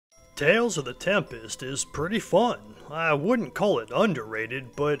Tales of the Tempest is pretty fun. I wouldn't call it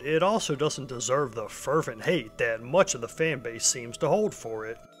underrated, but it also doesn't deserve the fervent hate that much of the fanbase seems to hold for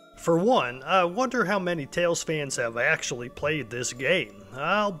it. For one, I wonder how many Tales fans have actually played this game.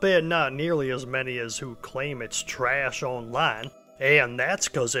 I'll bet not nearly as many as who claim it's trash online, and that's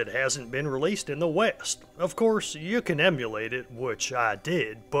cause it hasn't been released in the West. Of course, you can emulate it, which I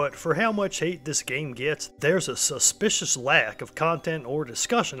did, but for how much hate this game gets, there's a suspicious lack of content or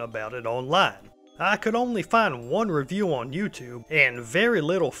discussion about it online. I could only find one review on YouTube, and very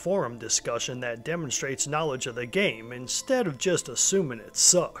little forum discussion that demonstrates knowledge of the game instead of just assuming it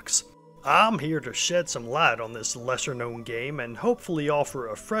sucks. I'm here to shed some light on this lesser known game and hopefully offer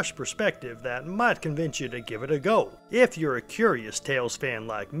a fresh perspective that might convince you to give it a go, if you're a curious Tales fan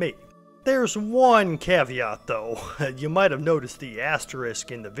like me. There's one caveat though. You might have noticed the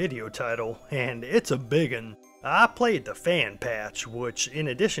asterisk in the video title, and it's a big one. I played the fan patch, which in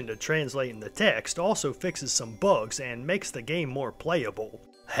addition to translating the text also fixes some bugs and makes the game more playable.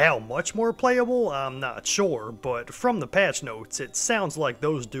 How much more playable, I'm not sure, but from the patch notes it sounds like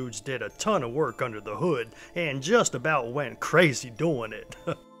those dudes did a ton of work under the hood and just about went crazy doing it.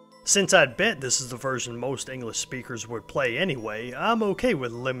 Since I'd bet this is the version most English speakers would play anyway, I'm okay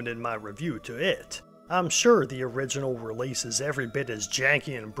with limiting my review to it. I'm sure the original release is every bit as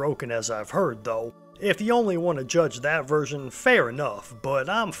janky and broken as I've heard though. If you only want to judge that version, fair enough, but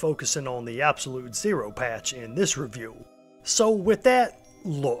I'm focusing on the Absolute Zero patch in this review. So with that,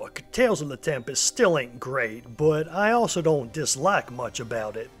 look, Tales of the Tempest still ain't great, but I also don't dislike much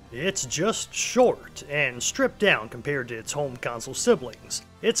about it. It's just short, and stripped down compared to its home console siblings.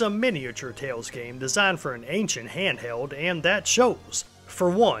 It's a miniature Tales game designed for an ancient handheld, and that shows. For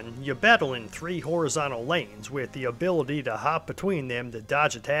one, you battle in 3 horizontal lanes with the ability to hop between them to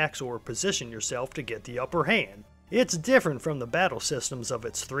dodge attacks or position yourself to get the upper hand. It's different from the battle systems of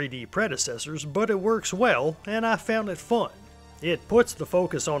its 3D predecessors, but it works well, and I found it fun. It puts the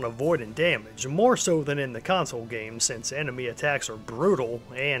focus on avoiding damage, more so than in the console games since enemy attacks are brutal,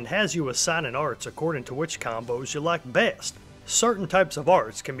 and has you assigning arts according to which combos you like best. Certain types of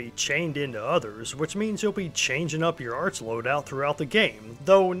arts can be chained into others, which means you'll be changing up your arts loadout throughout the game,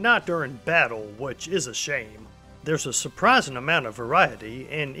 though not during battle, which is a shame. There's a surprising amount of variety,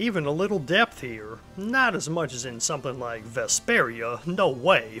 and even a little depth here. Not as much as in something like Vesperia, no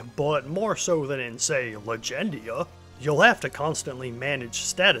way, but more so than in, say, Legendia. You'll have to constantly manage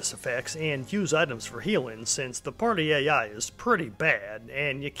status effects and use items for healing since the party AI is pretty bad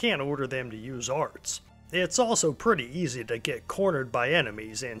and you can't order them to use arts. It's also pretty easy to get cornered by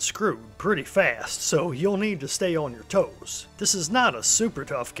enemies and screwed pretty fast, so you'll need to stay on your toes. This is not a super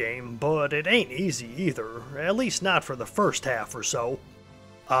tough game, but it ain't easy either, at least not for the first half or so.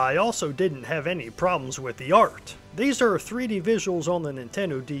 I also didn't have any problems with the art. These are 3D visuals on the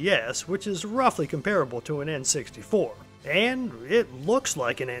Nintendo DS, which is roughly comparable to an N64. And it looks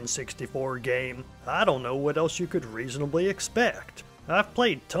like an N64 game. I don't know what else you could reasonably expect. I've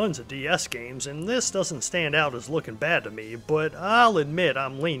played tons of DS games, and this doesn't stand out as looking bad to me, but I'll admit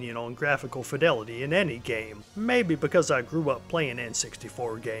I'm lenient on graphical fidelity in any game, maybe because I grew up playing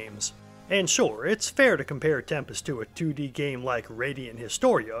N64 games. And sure, it's fair to compare Tempest to a 2D game like Radiant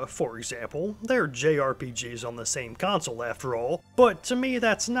Historia, for example. They're JRPGs on the same console after all, but to me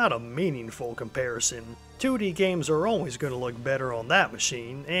that's not a meaningful comparison. 2D games are always going to look better on that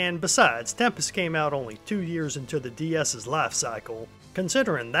machine, and besides, Tempest came out only 2 years into the DS's life cycle.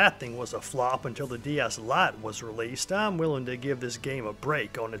 Considering that thing was a flop until the DS Lite was released, I'm willing to give this game a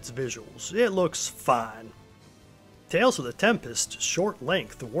break on its visuals. It looks fine. Tales of the Tempest's short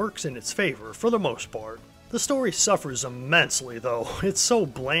length works in its favor for the most part. The story suffers immensely though. It's so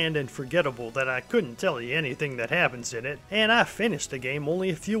bland and forgettable that I couldn't tell you anything that happens in it, and I finished the game only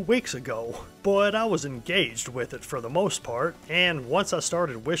a few weeks ago. But I was engaged with it for the most part, and once I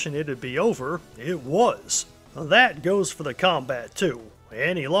started wishing it'd be over, it was. That goes for the combat too.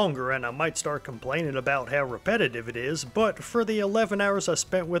 Any longer and I might start complaining about how repetitive it is, but for the 11 hours I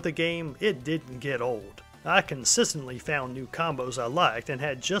spent with the game, it didn't get old. I consistently found new combos I liked and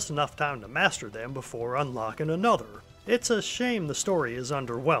had just enough time to master them before unlocking another. It's a shame the story is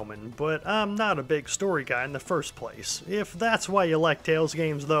underwhelming, but I'm not a big story guy in the first place. If that's why you like Tales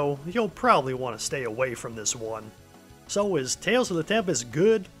games though, you'll probably want to stay away from this one. So is Tales of the Tempest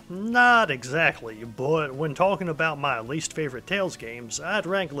good? Not exactly, but when talking about my least favorite Tales games, I'd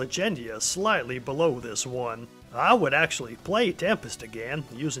rank Legendia slightly below this one. I would actually play Tempest again,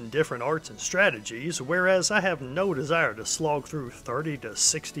 using different arts and strategies, whereas I have no desire to slog through 30 to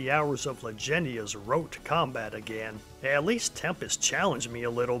 60 hours of Legendia's rote combat again. At least Tempest challenged me a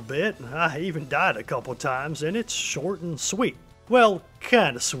little bit. I even died a couple times, and it's short and sweet. Well,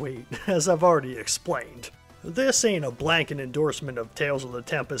 kinda sweet, as I've already explained. This ain't a blanket endorsement of Tales of the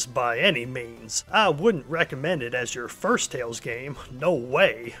Tempest by any means. I wouldn't recommend it as your first Tales game, no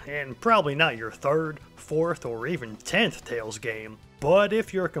way, and probably not your third, fourth, or even 10th Tales game. But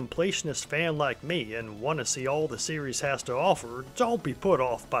if you're a completionist fan like me and want to see all the series has to offer, don't be put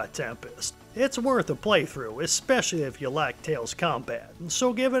off by Tempest. It's worth a playthrough, especially if you like Tales combat,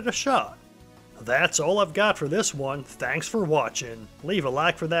 so give it a shot. That's all I've got for this one. Thanks for watching. Leave a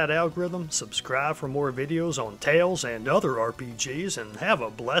like for that algorithm, subscribe for more videos on Tales and other RPGs, and have a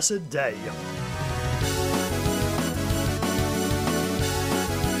blessed day.